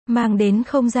Mang đến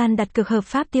không gian đặt cược hợp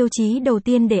pháp. Tiêu chí đầu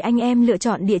tiên để anh em lựa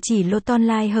chọn địa chỉ lô tô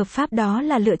online hợp pháp đó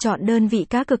là lựa chọn đơn vị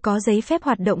cá cược có giấy phép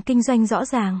hoạt động kinh doanh rõ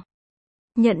ràng.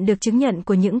 Nhận được chứng nhận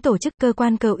của những tổ chức cơ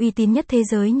quan cờ uy tín nhất thế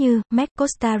giới như MEC,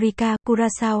 Costa Rica,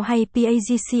 Curaçao hay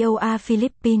PAGCOR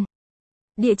Philippines.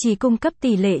 Địa chỉ cung cấp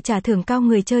tỷ lệ trả thưởng cao.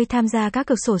 Người chơi tham gia các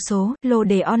cược xổ số, lô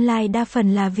đề online đa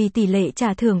phần là vì tỷ lệ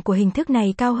trả thưởng của hình thức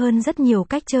này cao hơn rất nhiều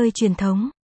cách chơi truyền thống.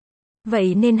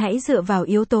 Vậy nên hãy dựa vào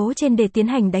yếu tố trên để tiến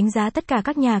hành đánh giá tất cả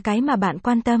các nhà cái mà bạn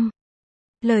quan tâm.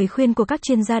 Lời khuyên của các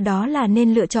chuyên gia đó là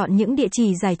nên lựa chọn những địa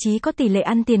chỉ giải trí có tỷ lệ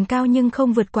ăn tiền cao nhưng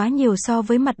không vượt quá nhiều so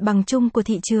với mặt bằng chung của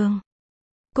thị trường.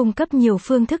 Cung cấp nhiều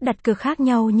phương thức đặt cược khác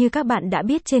nhau. Như các bạn đã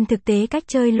biết, trên thực tế cách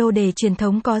chơi lô đề truyền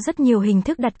thống có rất nhiều hình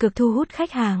thức đặt cược thu hút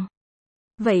khách hàng.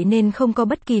 Vậy nên không có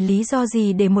bất kỳ lý do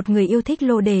gì để một người yêu thích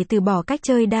lô đề từ bỏ cách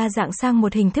chơi đa dạng sang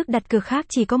một hình thức đặt cược khác.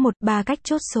 Chỉ có 1-3 cách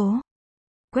chốt số.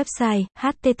 Website: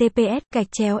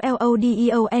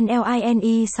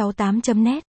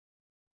 https://lodeonline68.net